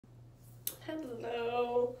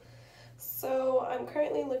Hello. So I'm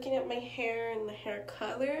currently looking at my hair and the hair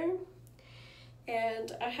color,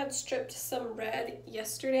 and I had stripped some red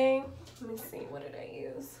yesterday. Let me see, what did I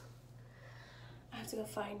use? I have to go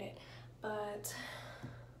find it, but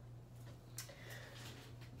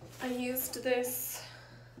I used this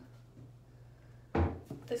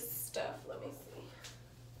stuff. Let me see.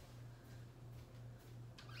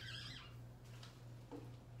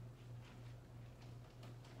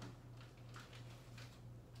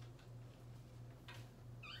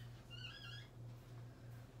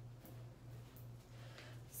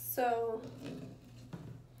 So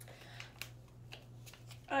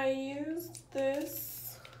I used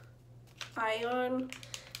this Ion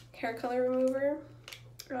hair color remover.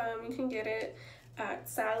 You can get it at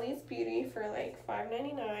Sally's Beauty for like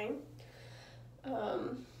 $5.99.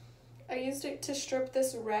 I used it to strip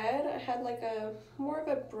this red. I had like a more of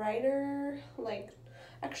a brighter,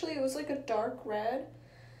 actually it was like a dark red,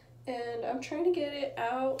 and I'm trying to get it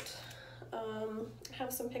out. I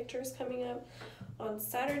have some pictures coming up on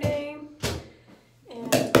Saturday,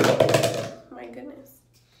 and my goodness,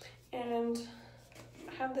 and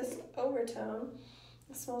I have this overtone.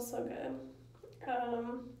 It smells so good.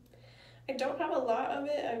 I don't have a lot of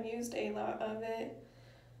it. I've used a lot of it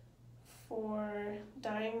for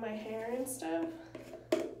dyeing my hair and stuff,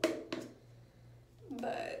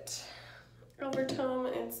 but overtone,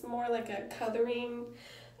 it's more like a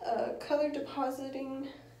color depositing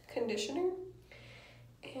conditioner.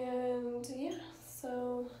 And yeah,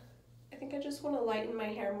 so I think I just want to lighten my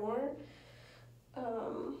hair more,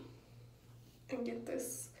 and get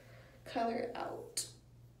this color out.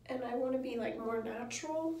 And I want to be like more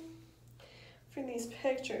natural for these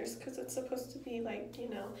pictures, because it's supposed to be like, you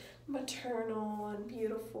know, maternal and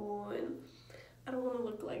beautiful, and I don't want to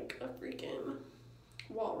look like a freaking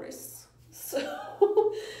walrus. So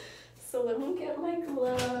let me get my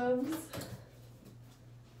gloves.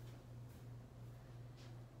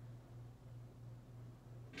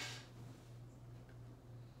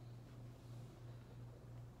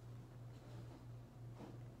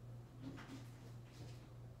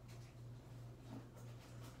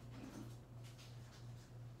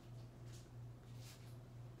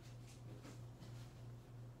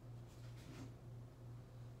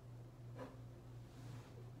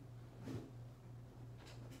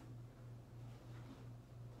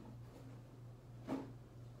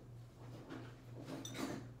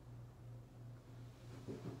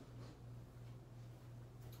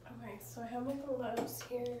 Okay, so I have my gloves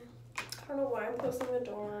here. I don't know why I'm closing the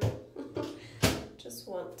door. Just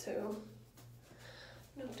want to.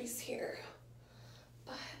 Nobody's here.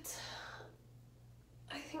 But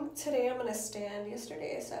I think today I'm gonna stand.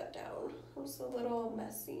 Yesterday I sat down. It was a little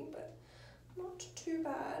messy, but not too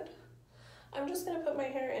bad. I'm just gonna put my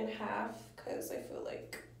hair in half because I feel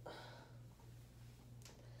like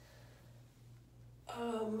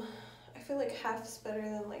half's better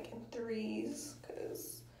than like in threes,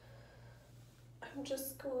 because I'm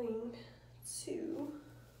just going to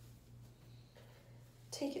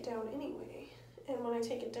take it down anyway. And when I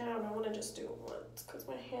take it down, I want to just do it once, because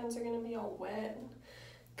my hands are going to be all wet and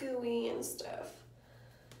gooey and stuff.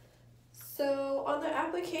 So on the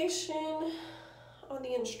application, on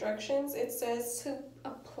the instructions, it says to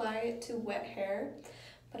apply it to wet hair,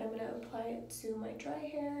 but I'm going to apply it to my dry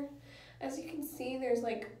hair. As you can see, there's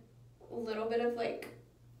like a little bit of like,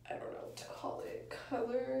 I don't know what to call it,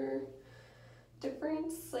 color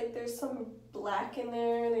difference. Like there's some black in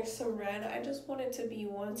there and there's some red. I just want it to be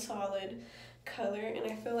one solid color,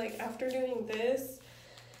 and I feel like after doing this,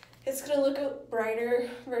 it's gonna look a brighter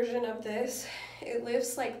version of this. It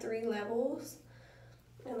lifts like 3 levels,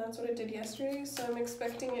 and that's what it did yesterday, so I'm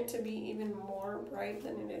expecting it to be even more bright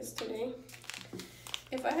than it is today.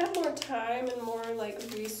 If I had more time and more like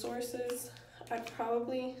resources, I'd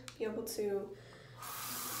probably be able to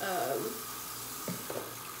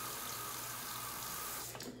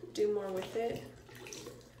do more with it.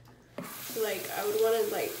 Like I would want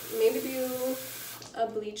to like maybe do a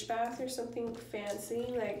bleach bath or something fancy,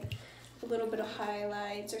 like a little bit of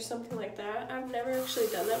highlights or something like that. I've never actually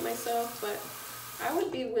done that myself, but I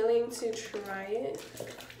would be willing to try it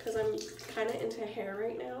because I'm kind of into hair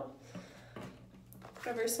right now.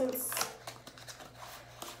 Ever since,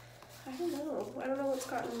 I don't know what's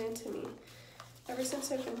gotten into me. Ever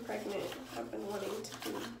since I've been pregnant, I've been wanting to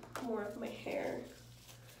do more of my hair.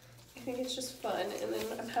 I think it's just fun, and then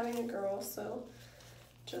I'm having a girl, so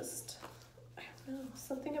just, I don't know,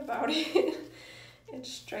 something about it. It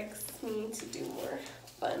strikes me to do more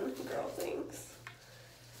fun girl things.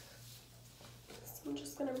 So I'm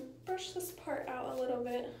just gonna brush this part out a little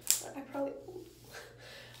bit. I probably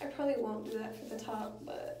probably won't do that for the top,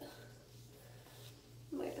 but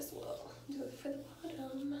might as well do it for the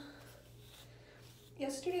bottom.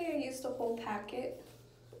 Yesterday I used a whole packet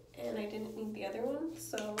and I didn't need the other one,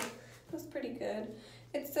 so it was pretty good.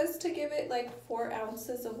 It says to give it like 4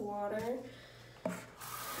 ounces of water,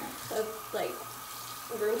 of like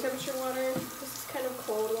room temperature water. This is kind of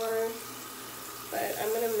cold water, but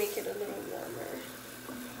I'm gonna make it a little warmer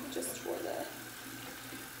just for the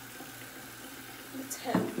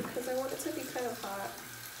temp because I want it to be kind of hot.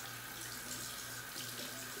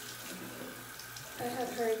 I had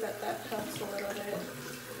heard that that helps a little bit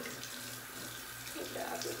with the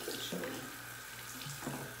application.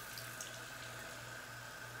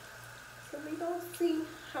 So we will see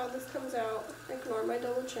how this comes out. Ignore my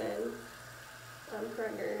double chin on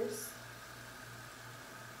Gregor's.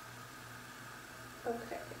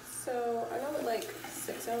 Okay, so I know what like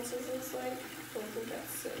 6 ounces is like. I think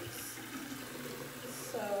that's 6.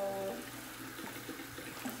 So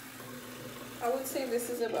I would say this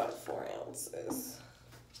is about 4 ounces.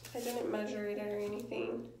 I didn't measure it or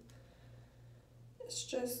anything. It's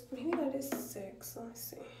just, maybe that is 6. Let me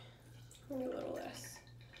see. Maybe a little less.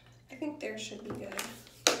 I think there should be good.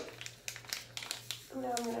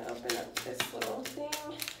 Now I'm gonna open up this little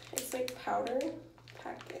thing. It's like powder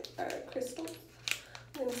packet, crystal.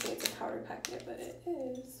 I'm gonna say it's a powder packet, but it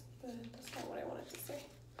is, but that's not what I wanted to say.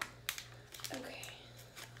 Okay.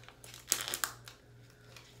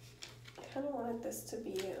 I kind of wanted this to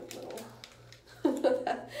be a little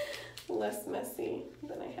less messy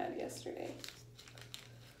than I had yesterday.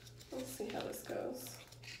 Let's see how this goes.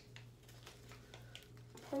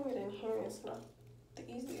 Pouring it in here is not the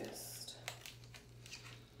easiest.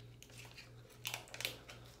 I'm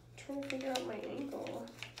trying to figure out my angle.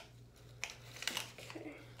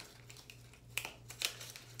 Okay.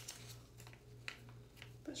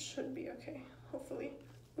 This should be okay, hopefully.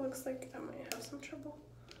 Looks like I might have some trouble.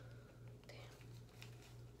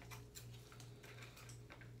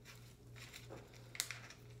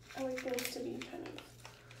 I like things to be kind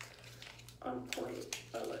of on point.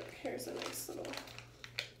 Oh look, here's a nice little,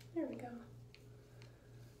 there we go.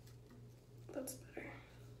 That's better.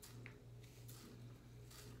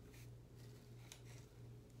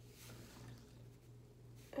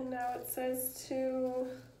 And now it says to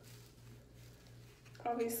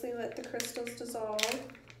obviously let the crystals dissolve.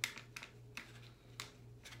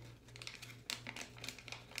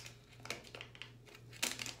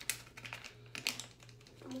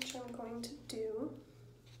 Which I'm going to do.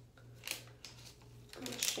 I'm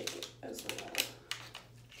going to shake it as well.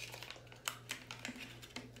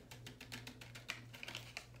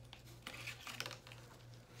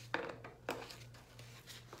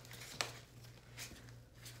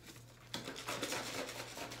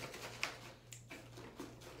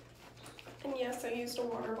 And yes, I used a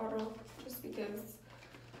water bottle just because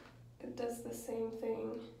it does the same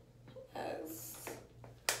thing as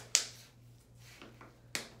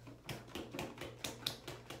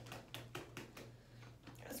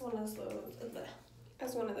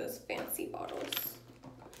one of those fancy bottles,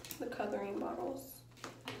 the coloring bottles.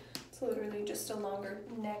 It's literally just a longer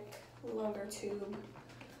neck, longer tube,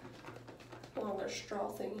 longer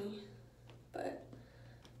straw thingy. But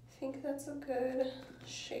I think that's a good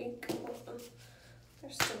shake.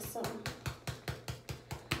 There's still some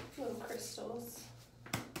little crystals,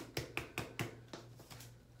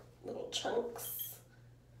 little chunks,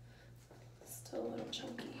 still a little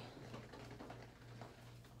chunky.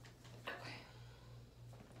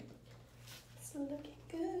 Looking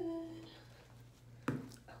good.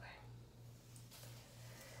 Okay.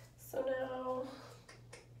 So now,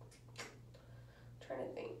 I'm trying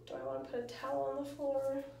to think, do I want to put a towel on the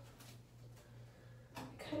floor? I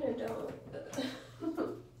kind of don't, but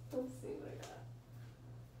let's see what I got.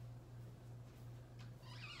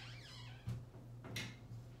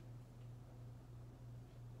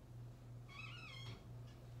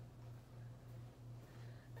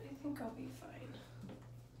 I think I'll be fine.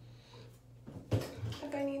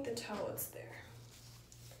 If I need the towel, it's there.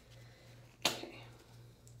 Okay,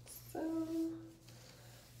 so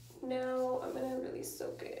now I'm gonna really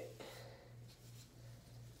soak it.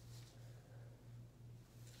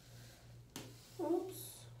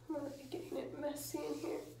 Oops, I'm already getting it messy in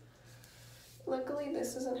here. Luckily,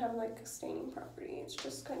 this doesn't have like a staining property. It's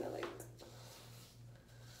just kind of like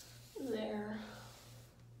there.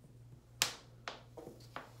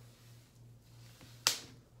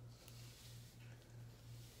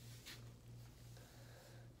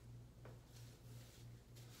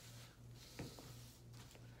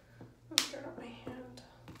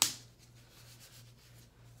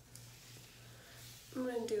 I'm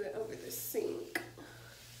gonna do it over the sink.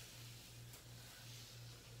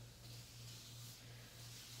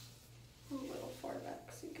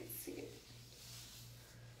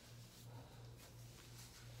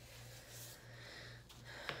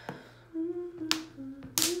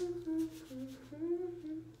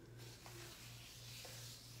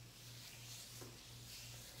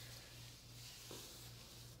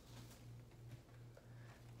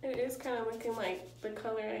 is kind of looking like the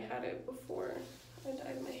color I had it before I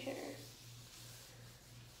dyed my hair.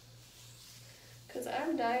 Because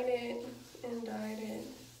I've dyed it and dyed it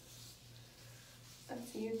a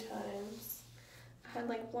few times. I had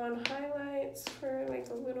like blonde highlights for like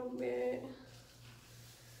a little bit.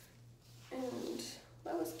 And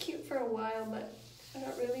that was cute for a while, but I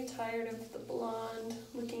got really tired of the blonde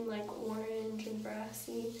looking like orange and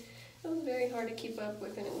brassy. It was very hard to keep up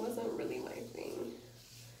with, and it wasn't really my thing.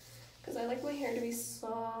 Because I like my hair to be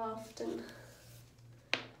soft, and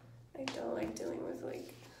I don't like dealing with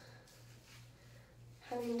like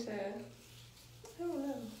having to, I don't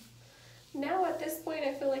know. Now at this point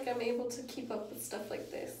I feel like I'm able to keep up with stuff like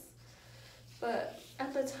this. But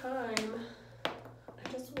at the time, I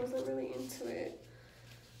just wasn't really into it.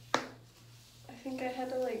 I think I had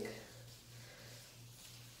to like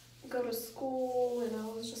go to school, and I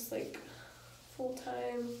was just like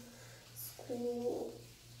full-time school,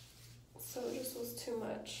 so it just was too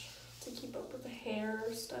much to keep up with the hair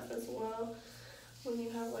stuff as well when you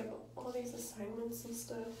have like all these assignments and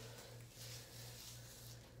stuff.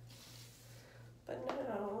 But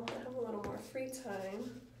now I have a little more free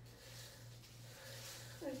time.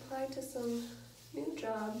 I applied to some new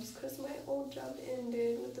jobs because my old job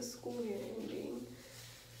ended with the school year ending.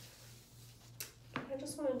 I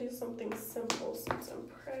just want to do something simple since I'm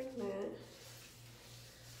pregnant.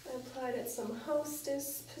 I applied at some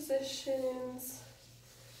hostess positions,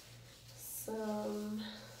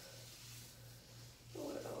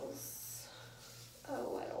 what else?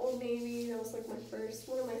 Oh, at Old Navy. That was like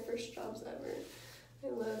one of my first jobs ever. I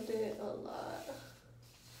loved it a lot.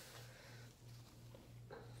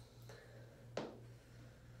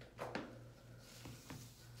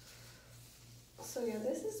 So yeah,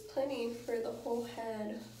 this is plenty for the whole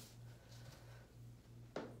head.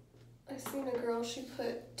 I seen a girl, she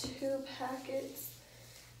put 2 packets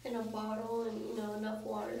in a bottle and, you know, enough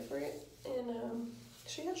water for it. And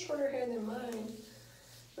she had shorter hair than mine,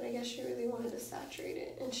 but I guess she really wanted to saturate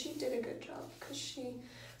it. And she did a good job because she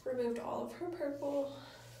removed all of her purple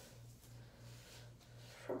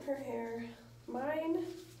from her hair. Mine,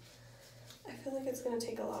 I feel like it's gonna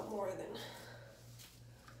take a lot more than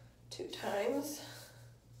 2 times.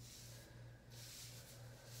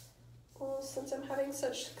 Well, since I'm having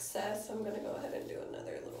such success, I'm gonna go ahead and do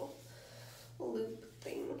another little loop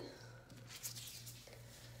thing.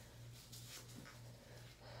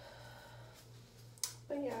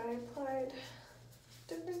 But yeah, I applied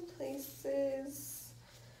different places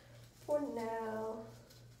for now.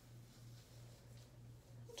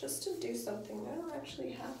 Just to do something. I don't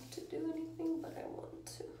actually have to do anything, but I want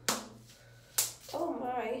to. Oh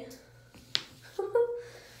my.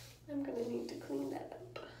 I'm gonna need to clean that up.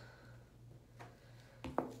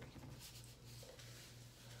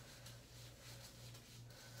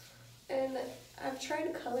 And I've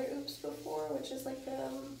tried color oops before, which is like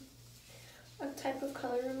a type of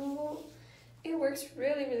color removal. It works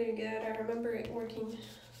really, really good. I remember it working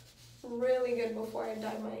really good before I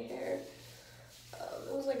dyed my hair.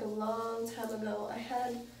 It was like a long time ago.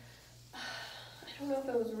 I don't know if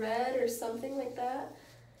it was red or something like that.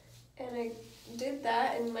 And I did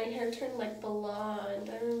that and my hair turned like blonde.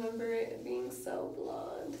 I remember it being so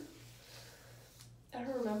blonde. I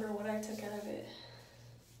don't remember what I took out of it.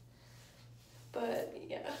 But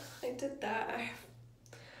yeah, I did that.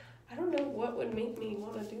 I don't know what would make me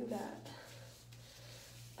want to do that.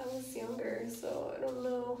 I was younger, so I don't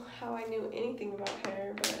know how I knew anything about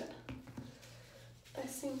hair, but I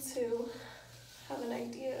seem to have an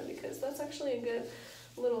idea because that's actually a good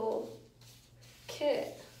little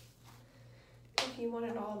kit if you want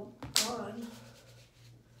it all gone.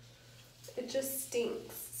 It just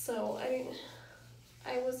stinks, so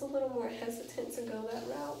I was a little more hesitant to go that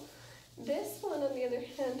route. This one, on the other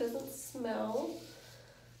hand, doesn't smell.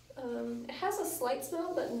 It has a slight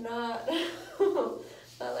smell, but not,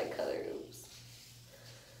 not like Color Oops.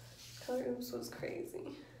 Color Oops was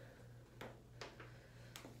crazy.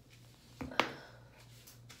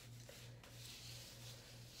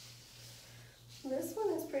 This one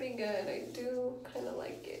is pretty good. I do kind of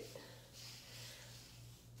like it.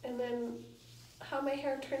 And then how my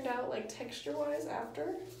hair turned out, like texture-wise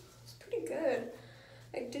after, it's pretty good.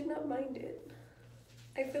 I did not mind it.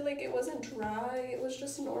 I feel like it wasn't dry, it was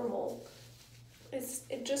just normal.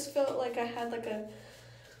 It just felt like I had like a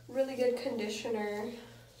really good conditioner.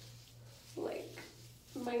 Like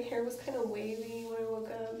my hair was kind of wavy when I woke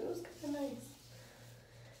up. It was kind of nice.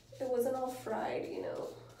 It wasn't all fried, you know.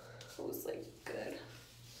 It was like good.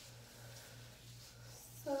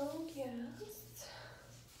 So yes.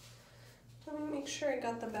 Let me make sure I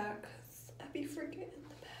got the back. I'd be forgetting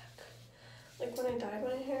the back. Like when I dyed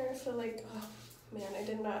my hair, I feel like, oh man, I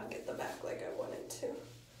did not get the back like I wanted to.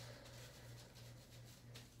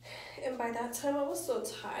 And by that time I was so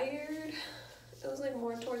tired. It was like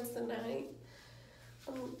more towards the night.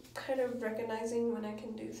 I'm kind of recognizing when I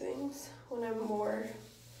can do things, when I'm more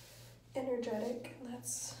energetic, and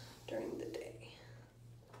that's during the day.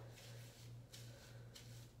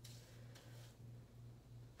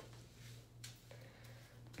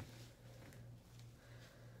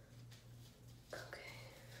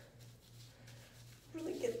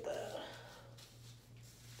 Really get the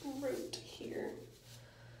root here.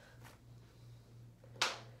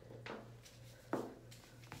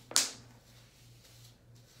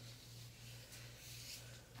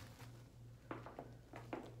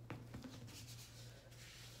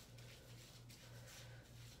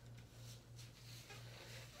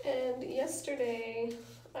 And yesterday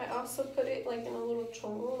I also put it like in a little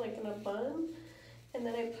chongo, like in a bun, and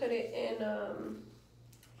then I put it in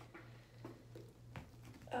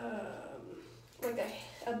like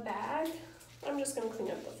a bag. I'm just gonna clean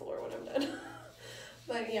up the floor when I'm done.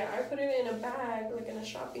 But yeah, I put it in a bag, like in a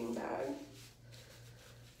shopping bag.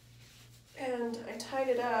 And I tied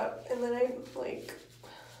it up, and then I like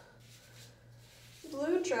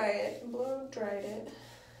blow dried it.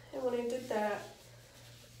 And when I did that,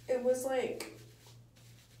 it was like,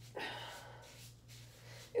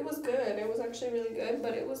 it was good. It was actually really good,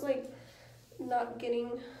 but it was like not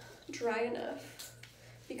getting dry enough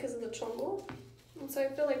because of the chongo. And so I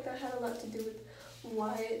feel like that had a lot to do with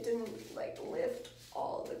why it didn't like lift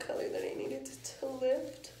all the color that I needed to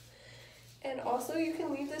lift. And also you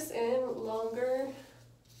can leave this in longer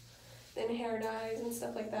than hair dyes and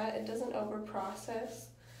stuff like that. It doesn't over process.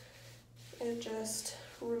 It just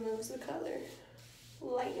removes the color,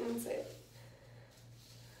 lightens it.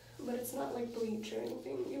 But it's not like bleach or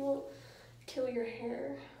anything. You won't kill your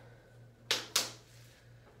hair.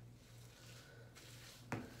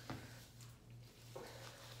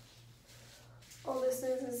 All this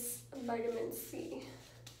is vitamin C,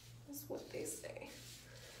 is what they say.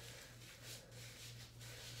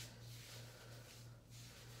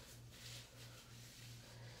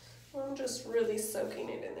 I'm just really soaking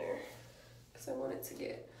it in there because I want it to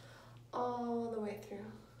get all the way through.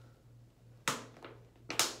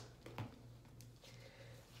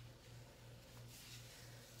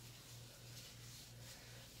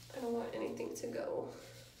 I don't want anything to go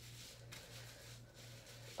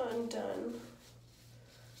undone.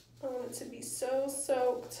 I want it to be so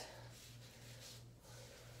soaked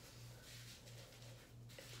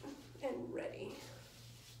and ready.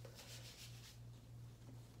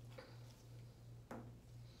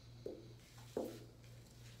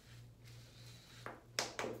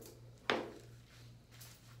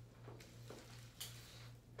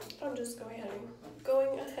 I'm just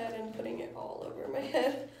going ahead and putting it all over my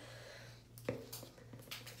head.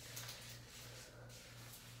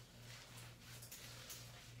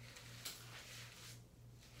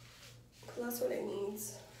 That's what it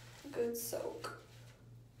needs, a good soak.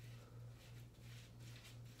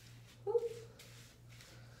 Woo.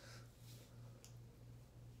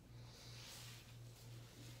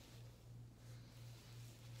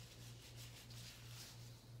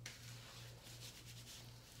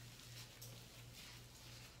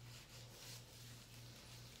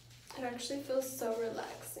 It actually feels so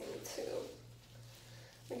relaxing too.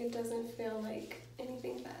 Like it doesn't feel like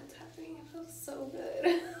anything bad's happening. It feels so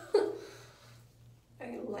good.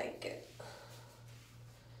 I like it.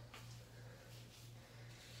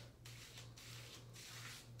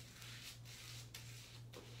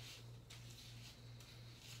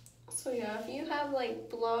 So yeah, if you have like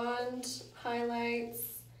blonde highlights,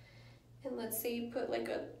 and let's say you put like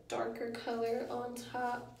a darker color on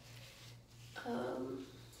top,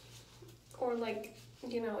 or like,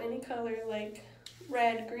 you know, any color like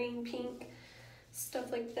red, green, pink,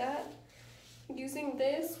 stuff like that, using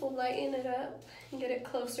this will lighten it up and get it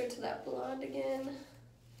closer to that blonde again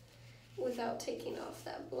without taking off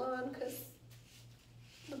that blonde, because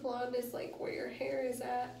the blonde is like where your hair is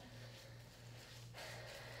at.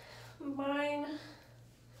 My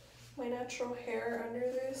natural hair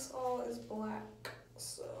under this all is black,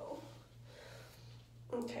 so.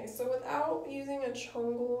 Okay, so without using a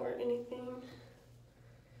chongo or anything,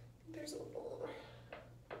 there's a little,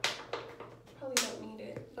 probably don't need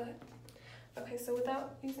it, but. Okay, so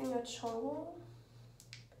without using a chongo,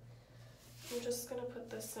 I'm just gonna put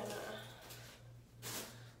this in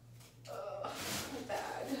a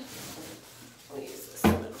bag. I'll use this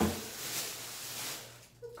one.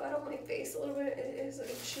 Got on my face a little bit. It is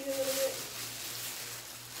itchy a little bit.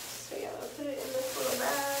 So yeah, I'll put it in this little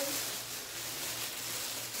bag.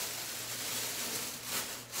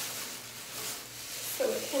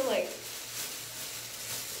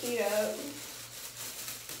 heat up.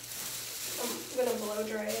 I'm gonna blow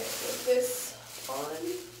dry it with this on.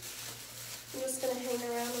 I'm just gonna hang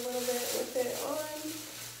around a little bit with it on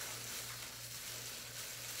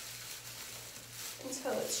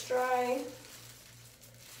until it's dry.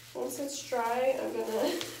 Once it's dry, I'm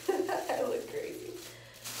gonna, I look crazy.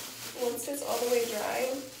 Once it's all the way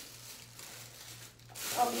dry,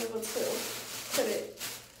 I'll be able to put it,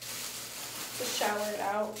 to shower it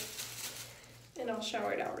out. And I'll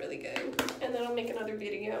shower it out really good. And then I'll make another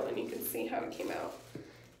video and you can see how it came out.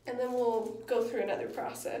 And then we'll go through another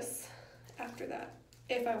process after that,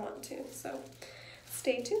 if I want to. So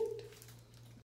stay tuned.